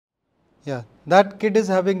Yeah, that kid is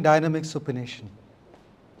having dynamic supination.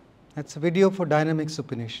 That's a video for dynamic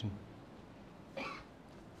supination.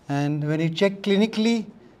 And when you check clinically,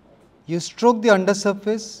 you stroke the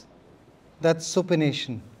undersurface, that's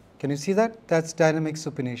supination. Can you see that? That's dynamic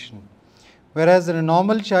supination. Whereas in a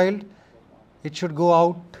normal child, it should go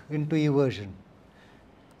out into eversion.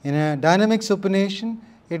 In a dynamic supination,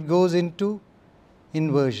 it goes into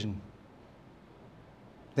inversion.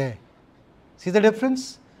 There. See the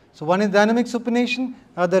difference? So, one is dynamic supination,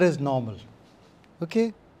 other is normal.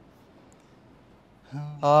 Okay.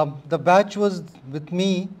 The batch was with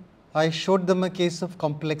me. I showed them a case of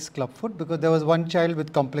complex clubfoot because there was one child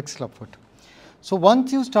with complex clubfoot. So,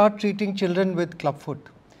 once you start treating children with clubfoot,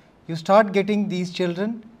 you start getting these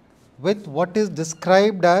children with what is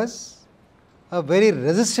described as a very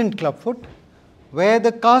resistant clubfoot, where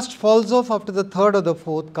the cast falls off after the third or the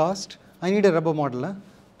fourth cast. I need a rubber model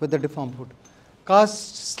with the deformed foot.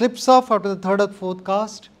 Cast slips off after the third or fourth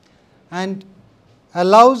cast and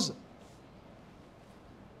allows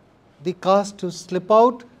the cast to slip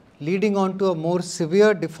out, leading on to a more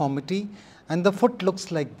severe deformity, and the foot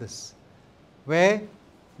looks like this, where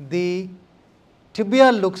the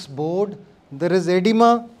tibia looks bowed, there is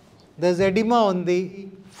edema on the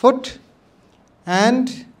foot,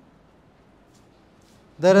 and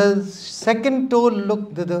there is second toe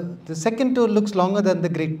look, the second toe looks longer than the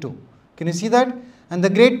great toe. Can you see that? And the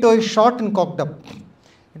great toe is short and cocked up.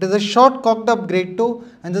 It is a short cocked up great toe,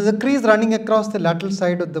 and there is a crease running across the lateral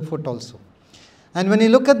side of the foot also. And when you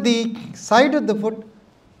look at the side of the foot,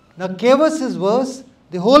 the cavus is worse,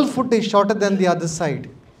 the whole foot is shorter than the other side.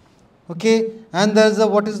 Okay, and there is a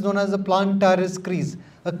what is known as a plantaris crease.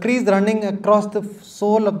 A crease running across the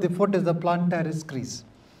sole of the foot is the plantaris crease.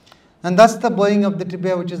 And that's the bowing of the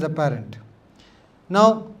tibia which is apparent.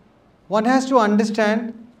 Now, one has to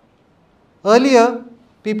understand, earlier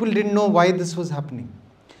people didn't know why this was happening.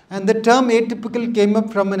 And the term atypical came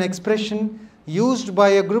up from an expression used by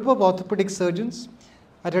a group of orthopedic surgeons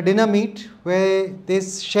at a dinner meet, where they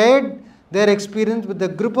shared their experience with a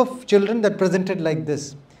group of children that presented like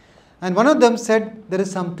this. And one of them said, there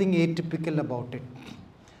is something atypical about it.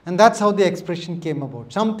 And that's how the expression came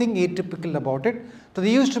about, something atypical about it. So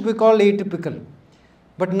they used to be called atypical.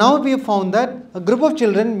 But now we have found that a group of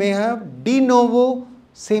children may have de novo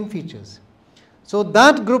same features. So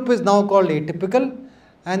that group is now called atypical,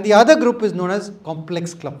 and the other group is known as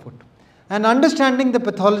complex clubfoot. And understanding the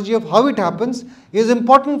pathology of how it happens is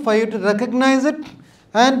important for you to recognize it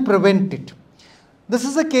and prevent it. This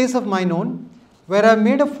is a case of mine own, where I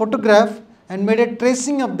made a photograph and made a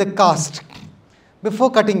tracing of the cast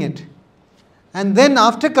before cutting it. And then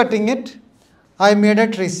after cutting it, I made a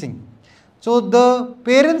tracing. So the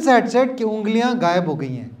parents had said कि उंगलियां गायब हो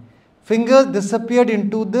गई हैं. Fingers disappeared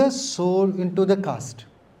into the sole, into the cast.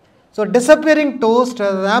 So disappearing toes is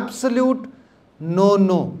an absolute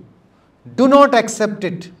no. Do not accept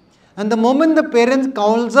it. And the moment the parent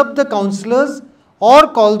calls up the counselors or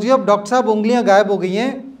calls you up, Doctor Sahab, ungliyan gayab ho gayi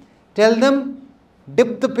hain, tell them,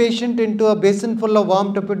 dip the patient into a basin full of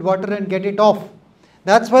warm tepid water and get it off.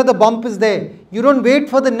 That's why the bump is there. You don't wait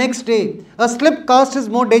for the next day. A slip cast is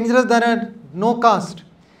more dangerous than a no cast.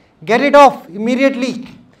 Get it off immediately.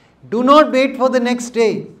 Do not wait for the next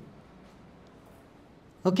day.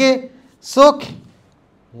 Okay. So,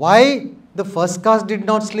 why the first cast did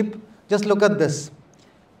not slip? Just look at this.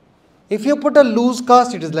 If you put a loose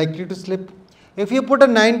cast, it is likely to slip. If you put a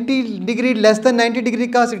 90 degree, less than 90 degree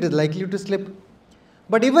cast, it is likely to slip.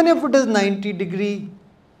 But even if it is 90 degree,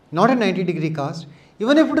 not a 90 degree cast,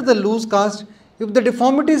 even if it is a loose cast, if the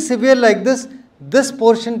deformity is severe like this, this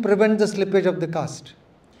portion prevents the slippage of the cast.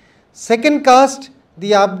 Second cast,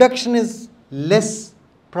 the abduction is less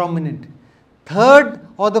prominent. Third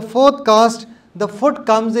or the fourth cast, the foot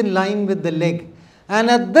comes in line with the leg. And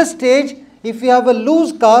at this stage, if you have a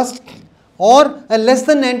loose cast or a less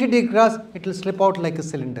than 90 degree cast, it will slip out like a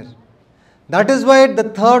cylinder. That is why the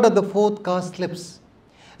third or the fourth cast slips.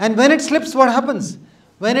 And when it slips, what happens?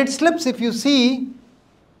 When it slips, if you see,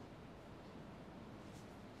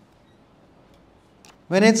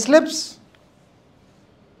 when it slips,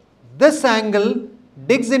 this angle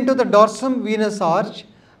digs into the dorsum venous arch,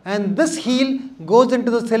 and this heel goes into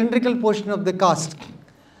the cylindrical portion of the cast.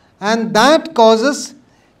 And that causes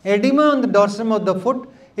edema on the dorsum of the foot.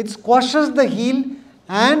 It squashes the heel,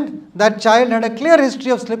 and that child had a clear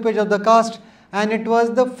history of slippage of the cast, and it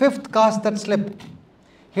was the fifth cast that slipped.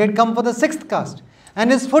 He had come for the sixth cast,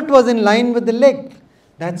 and his foot was in line with the leg.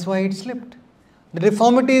 That's why it slipped. The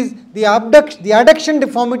deformity is, the adduction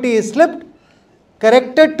deformity is slipped,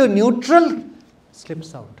 corrected to neutral,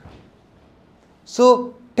 slips out.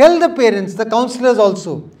 So tell the parents, the counselors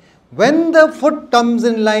also, When the foot comes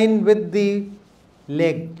in line with the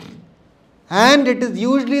leg, and it is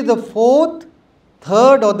usually the 4th,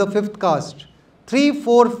 3rd or the 5th cast, 3,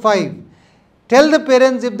 4, 5. Tell the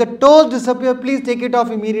parents, if the toes disappear, please take it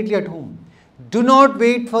off immediately at home. Do not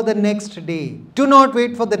wait for the next day. Do not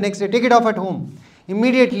wait for the next day. Take it off at home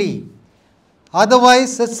immediately.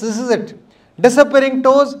 Otherwise, this is it. Disappearing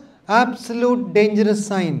toes, absolute dangerous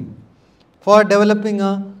sign for developing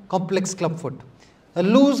a complex clubfoot. A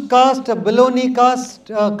loose cast, a below knee cast,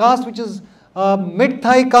 cast which is a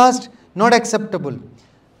mid-thigh cast, not acceptable.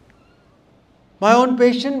 My own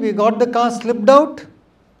patient, we got the cast slipped out,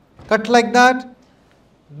 cut like that.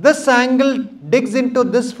 This angle digs into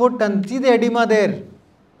this foot and see the edema there.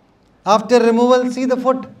 After removal, see the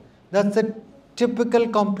foot. That's a typical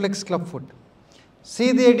complex clubfoot.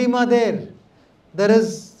 See the edema there. There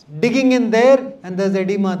is digging in there and there is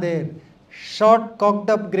edema there. Short cocked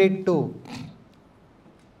up grade 2.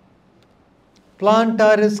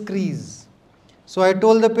 Plantaris crease. So I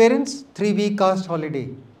told the parents 3-week cast holiday.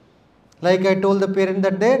 Like I told the parent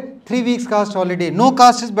that there 3 weeks cast holiday. No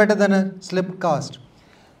cast is better than a slipped cast.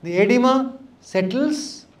 The edema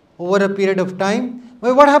settles over a period of time.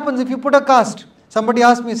 Well, what happens if you put a cast? Somebody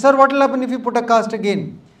asked me, sir, what will happen if you put a cast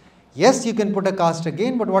again? Yes, you can put a cast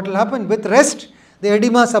again, but what will happen? With rest, the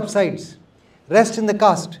edema subsides. Rest in the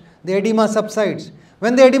cast, the edema subsides.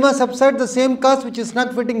 When the edema subsides, the same cast which is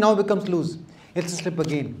snug fitting now becomes loose. It will slip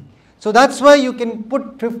again. So that's why you can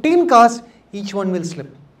put 15 casts, each one will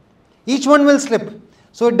slip. Each one will slip.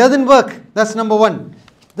 So it doesn't work. That's number one.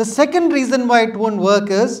 The second reason why it won't work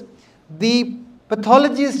is the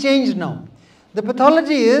pathology is changed now. The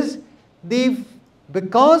pathology is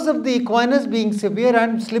because of the equinus being severe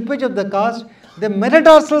and slippage of the cast, the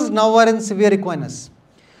metatarsals now are in severe equinus.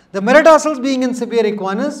 The metatarsals being in severe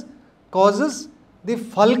equinus causes the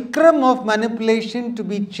fulcrum of manipulation to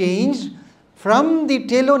be changed from the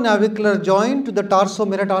talonavicular joint to the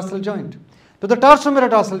tarsometatarsal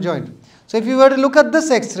joint. So if you were to look at this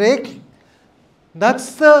X-ray,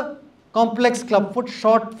 that's the complex clubfoot,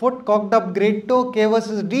 short foot, cocked up grade toe, cavus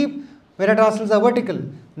is deep, metatarsals are vertical.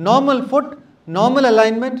 Normal foot, normal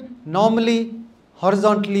alignment, normally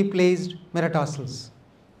horizontally placed metatarsals.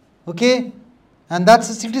 Okay? And that's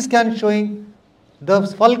a CT scan showing the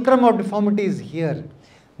fulcrum of deformity is here.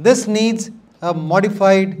 This needs a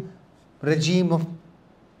modified regime of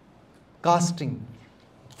casting.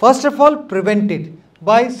 First of all, prevent it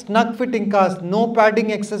by snug fitting cast, no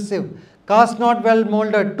padding excessive, cast not well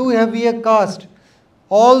molded, too heavy a cast.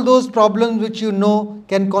 All those problems which you know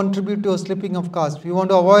can contribute to a slipping of cast. We want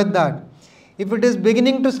to avoid that. If it is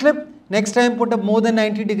beginning to slip, next time put a more than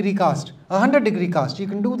 90-degree cast, 100-degree cast. You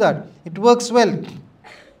can do that. It works well.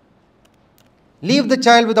 Leave the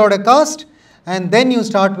child without a cast and then you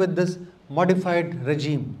start with this modified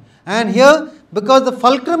regime. And here, because the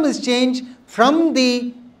fulcrum is changed from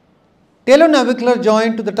the talonavicular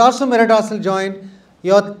joint to the tarsometatarsal joint,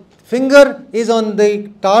 your finger is on the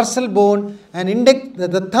tarsal bone and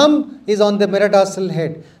the thumb is on the metatarsal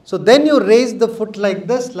head. So then you raise the foot like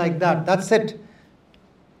this, like that. That's it.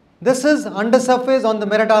 This is undersurface on the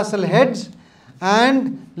metatarsal heads,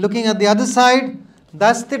 and looking at the other side,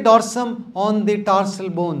 that's the dorsum on the tarsal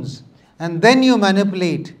bones. And then you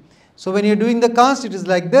manipulate. So when you're doing the cast, it is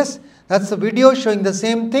like this. That's the video showing the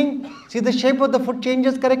same thing. See, the shape of the foot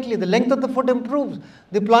changes correctly. The length of the foot improves.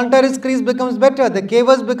 The plantaris crease becomes better. The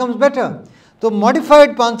cavus becomes better. So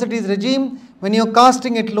modified Ponseti's regime, when you're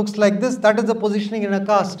casting, it looks like this. That is the positioning in a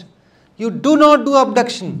cast. You do not do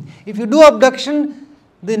abduction. If you do abduction,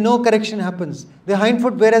 then no correction happens. The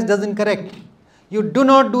hindfoot varus doesn't correct. You do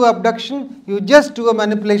not do abduction. You just do a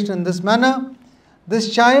manipulation in this manner.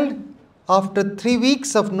 This child, after 3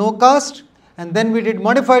 weeks of no cast, and then we did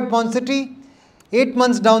modified Ponseti, 8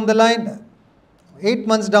 months down the line,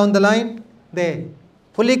 there,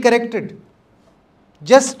 fully corrected.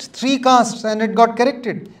 Just 3 casts and it got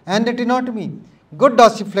corrected. And the tenotomy, good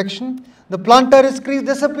dorsiflexion. The plantaris crease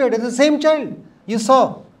disappeared. It's the same child. You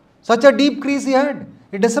saw such a deep crease he had.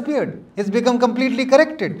 It disappeared. It's become completely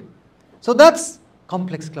corrected. So that's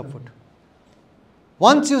complex clubfoot.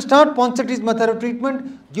 Once you start Ponseti's method of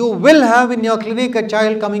treatment, you will have in your clinic a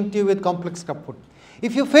child coming to you with complex clubfoot.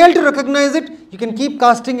 If you fail to recognize it, you can keep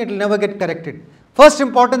casting, it will never get corrected. First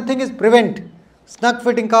important thing is prevent. Snug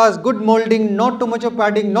fitting cast, good molding, not too much of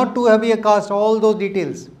padding, not too heavy a cast, all those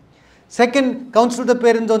details. Second, counsel the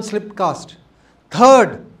parents on slip cast.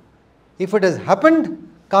 Third, if it has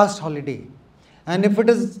happened, cast holiday. And if it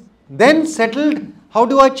is then settled, how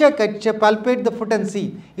do I check? I palpate the foot and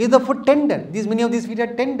see. Is the foot tender? Many of these feet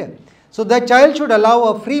are tender. So the child should allow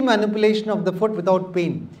a free manipulation of the foot without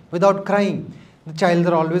pain, without crying. The child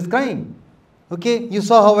are always crying. Okay, you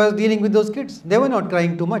saw how I was dealing with those kids. They were not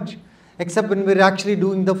crying too much, except when we were actually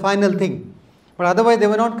doing the final thing. But otherwise, they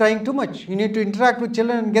were not crying too much. You need to interact with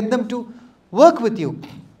children and get them to work with you.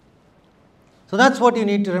 So that's what you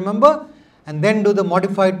need to remember, and then do the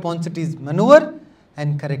modified Ponseti's maneuver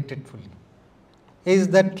and correct it fully. Is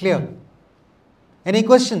that clear? Any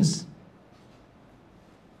questions?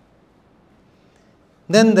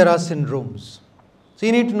 Then there are syndromes. So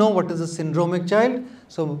you need to know what is a syndromic child.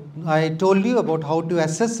 So I told you about how to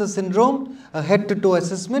assess a syndrome, a head to toe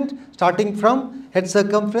assessment, starting from head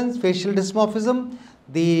circumference, facial dysmorphism,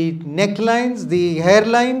 the necklines, the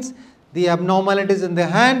hairlines, the abnormalities in the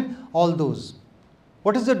hand, all those.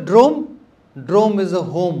 What is a drome? Drome is a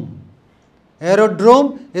home.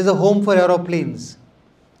 Aerodrome is a home for aeroplanes.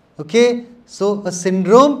 Okay, so a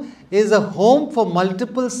syndrome is a home for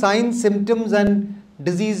multiple signs, symptoms and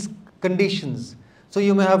disease conditions. So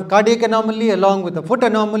you may have cardiac anomaly along with a foot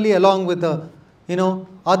anomaly, along with a,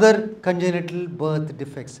 other congenital birth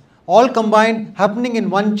defects. All combined happening in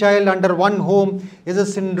one child under one home is a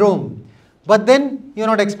syndrome. But then you're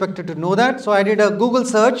not expected to know that. So I did a Google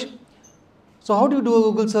search. So how do you do a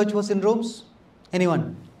Google search for syndromes?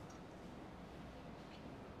 Anyone?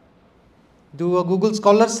 Do a Google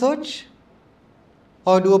Scholar search?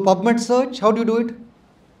 Or do a PubMed search? How do you do it?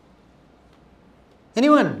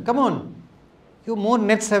 Anyone? Come on. You're more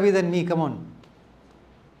net savvy than me. Come on.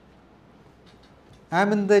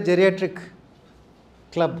 I'm in the geriatric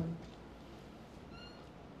club.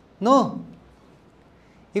 No.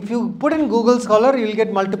 If you put in Google Scholar, you will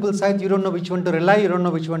get multiple sites. You don't know which one to rely. You don't know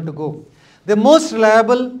which one to go. The most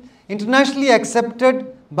reliable, internationally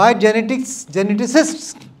accepted by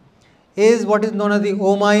geneticists is what is known as the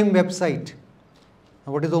𝐬𝐤𝐢𝐚 website.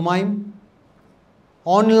 What is 𝐬𝐤𝐢𝐚?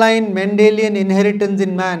 Online Mendelian Inheritance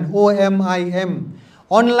in Man, OMIM.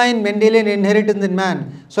 Online Mendelian Inheritance in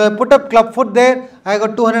Man. So I put up Clubfoot there, I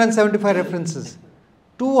got 275 references.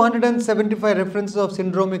 275 references of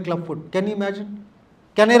syndromic Clubfoot. Can you imagine?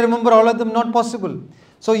 Can I remember all of them? Not possible.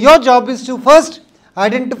 So your job is to first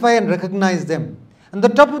identify and recognize them. And the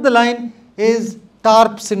top of the line is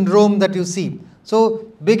TARP syndrome that you see. So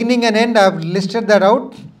beginning and end, I have listed that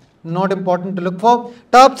out. Not important to look for.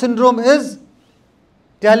 TARP syndrome is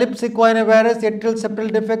Talipes equinovirus, atrial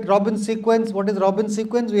septal defect, Robin sequence. What is Robin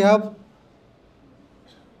sequence? We have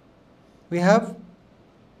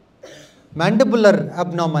mandibular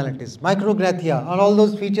abnormalities, micrograthia, and all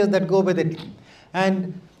those features that go with it.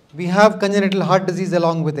 And we have congenital heart disease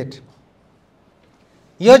along with it.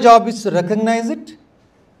 Your job is to recognize it,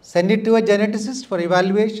 send it to a geneticist for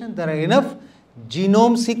evaluation. There are enough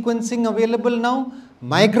genome sequencing available now.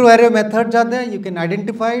 Microarray methods are there. You can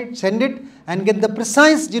identify it, send it, and get the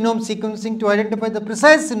precise genome sequencing to identify the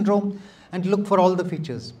precise syndrome and look for all the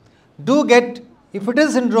features. Do get, if it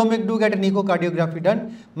is syndromic, do get an echocardiography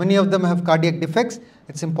done. Many of them have cardiac defects.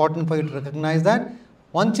 It's important for you to recognize that.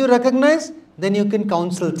 Once you recognize, then you can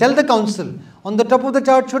counsel. Tell the counsel. On the top of the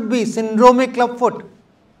chart should be syndromic clubfoot.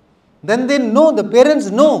 Then they know, the parents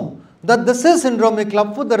know that this is syndromic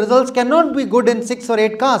clubfoot. The results cannot be good in 6 or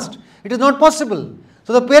 8 casts. It is not possible.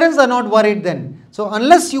 So the parents are not worried then. So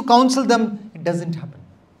unless you counsel them, it doesn't happen.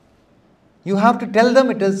 You have to tell them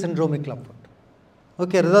it is syndromic clubfoot.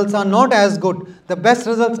 Okay, results are not as good. The best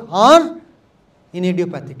results are in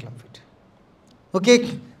idiopathic clubfoot.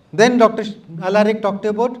 Okay, then Dr. Alaric talked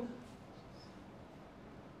about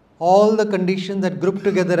all the conditions that group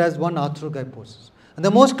together as one arthrogryposis. And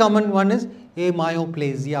the most common one is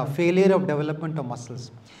amyoplasia, failure of development of muscles.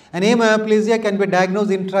 And amyoplasia can be diagnosed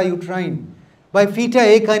intrauterine by fetal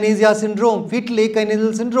akinesia syndrome, fetal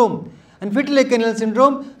akineal syndrome. And fetal akineal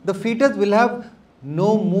syndrome, the fetus will have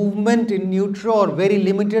no movement in utero or very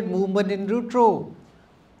limited movement in utero.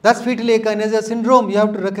 That's fetal akinesia syndrome. You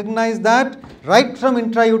have to recognize that right from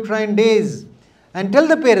intrauterine days and tell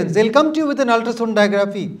the parents. They'll come to you with an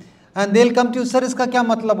ultrasonography and they'll come to you, sir, iska kya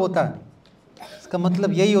matlab hota hai? Iska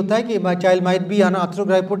matlab yahi hota hai ki my child might be an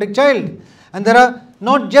arthrogrypotic child. And there are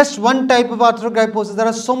not just one type of arthrogryposis, there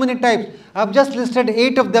are so many types. I have just listed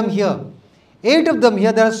 8 of them here. 8 of them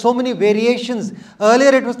here, there are so many variations.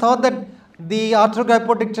 Earlier it was thought that the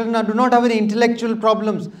arthrogrypotic children do not have any intellectual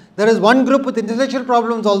problems. There is one group with intellectual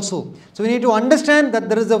problems also. So we need to understand that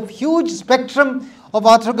there is a huge spectrum of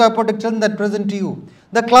arthrogrypotic children that present to you.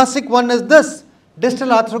 The classic one is this, distal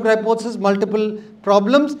arthrogryposis, multiple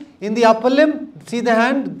problems in the upper limb, see the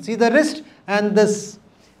hand, see the wrist and this.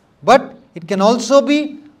 But it can also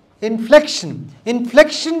be inflection.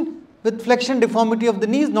 Inflection with flexion deformity of the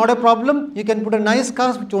knees, not a problem. You can put a nice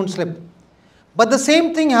cast which won't slip. But the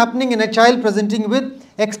same thing happening in a child presenting with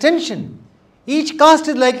extension. Each cast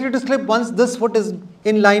is likely to slip once this foot is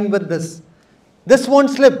in line with this. This won't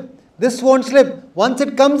slip. This won't slip. Once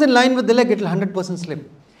it comes in line with the leg, it will 100% slip.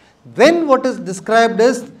 Then what is described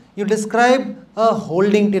is, you describe a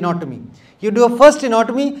holding tenotomy. You do a first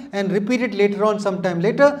tenotomy and repeat it later on sometime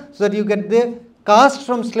later, so that you get the cast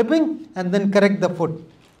from slipping and then correct the foot.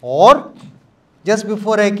 Or just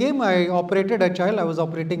before I came, I operated a child. I was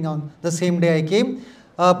operating on the same day I came.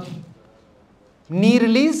 Knee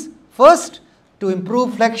release first to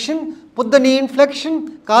improve flexion. Put the knee in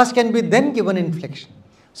flexion. Cast can be then given in flexion.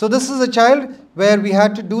 So this is a child where we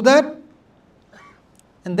had to do that,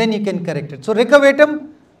 and then you can correct it. So recurvatum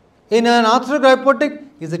in an arthrogrypotic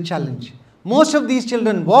is a challenge. Most of these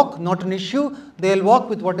children walk, not an issue. They will walk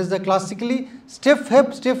with what is the classically stiff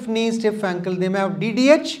hip, stiff knee, stiff ankle. They may have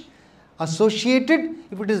DDH associated.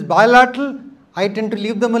 If it is bilateral, I tend to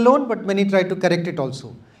leave them alone, but many try to correct it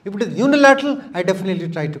also. If it is unilateral, I definitely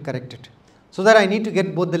try to correct it. So that I need to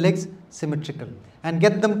get both the legs symmetrical and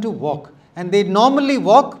get them to walk. And they normally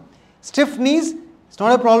walk stiff knees. It's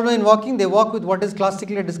not a problem in walking. They walk with what is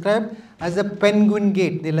classically described as a penguin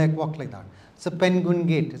gait. They walk like that. It's a penguin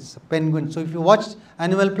gait. It's a penguin. So if you watch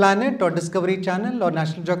Animal Planet or Discovery Channel or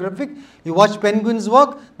National Geographic, you watch penguins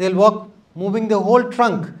walk. They'll walk moving the whole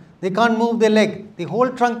trunk. They can't move their leg. The whole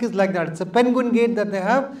trunk is like that. It's a penguin gait that they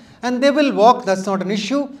have, and they will walk. That's not an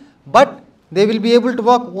issue. But they will be able to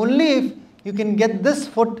walk only if you can get this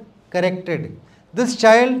foot corrected. This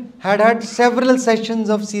child had several sessions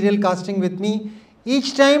of serial casting with me.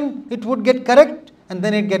 Each time it would get correct and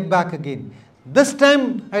then it get back again. This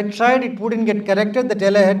time I tried, it wouldn't get corrected. The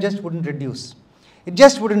talar head just wouldn't reduce. It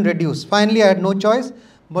just wouldn't reduce. Finally, I had no choice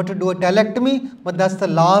but to do a talectomy, but that's the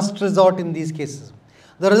last resort in these cases.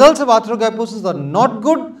 The results of arthrogryposis are not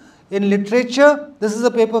good. In literature, this is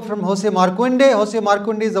a paper from 𝐬𝐨𝐜𝐢𝐚 𝐬𝐸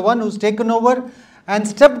Marconde is the one who's taken over and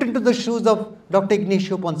stepped into the shoes of Dr.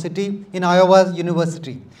 𝐬𝐸 Ponseti in Iowa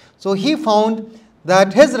University. So he found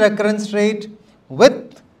that his recurrence rate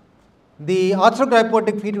with the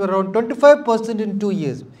arthrogrypotic feet were around 25% in 2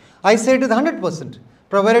 years. I say it is 100%,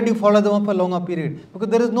 provided you follow them up a longer period, because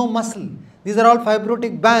there is no muscle. These are all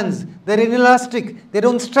fibrotic bands. They are inelastic. They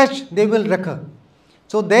don't stretch. They will recur.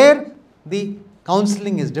 So there the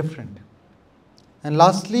counseling is different. And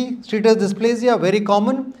lastly, streeter's dysplasia, very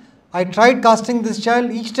common. I tried casting this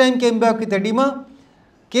child. Each time came back with edema.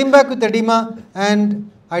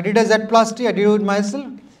 And I did a Z-plasty. I did it myself.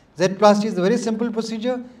 Z-plasty is a very simple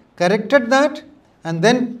procedure. Corrected that and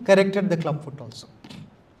then corrected the clubfoot also.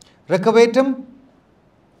 Recurvatum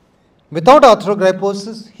without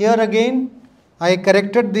arthrogryposis. Here again I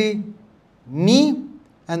corrected the knee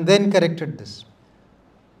and then corrected this.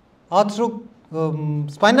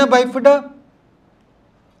 Spina bifida,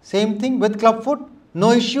 same thing with clubfoot,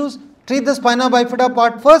 no issues. Treat the spina bifida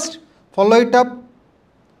part first, follow it up.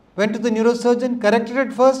 Went to the neurosurgeon, corrected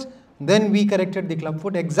it first, then we corrected the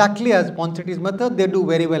clubfoot exactly as Ponseti's method. They do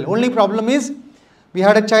very well. Only problem is, we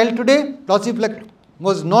had a child today, dorsiflex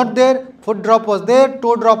was not there, foot drop was there,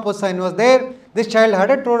 toe drop sign was there. This child had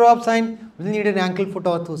a toe drop sign, will need an ankle foot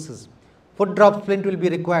orthosis. Foot drop splint will be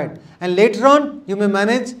required. And later on, you may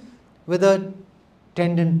manage with a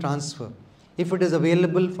tendon transfer, if it is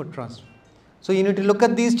available for transfer. So you need to look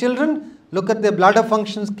at these children, look at their bladder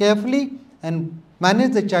functions carefully and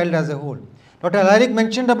manage the child as a whole. Dr. 𝐬𝐸𝐢𝐷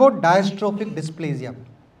mentioned about diastrophic dysplasia.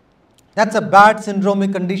 That's a bad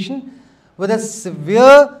syndromic condition with a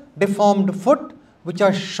severe deformed foot, which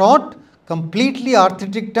are short, completely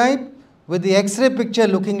arthritic type, with the X-ray picture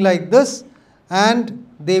looking like this, and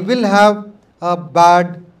they will have a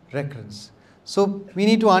bad recurrence. So we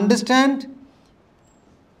need to understand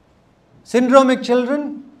syndromic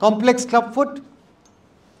children, complex clubfoot,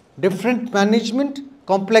 different management,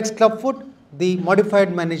 complex clubfoot, the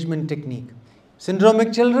modified management technique.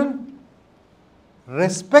 Syndromic children,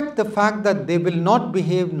 respect the fact that they will not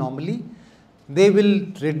behave normally, they will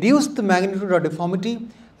reduce the magnitude of deformity,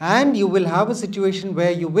 and you will have a situation where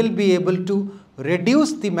you will be able to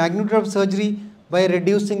reduce the magnitude of surgery by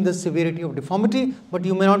reducing the severity of deformity, but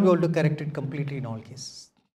you may not be able to correct it completely in all cases.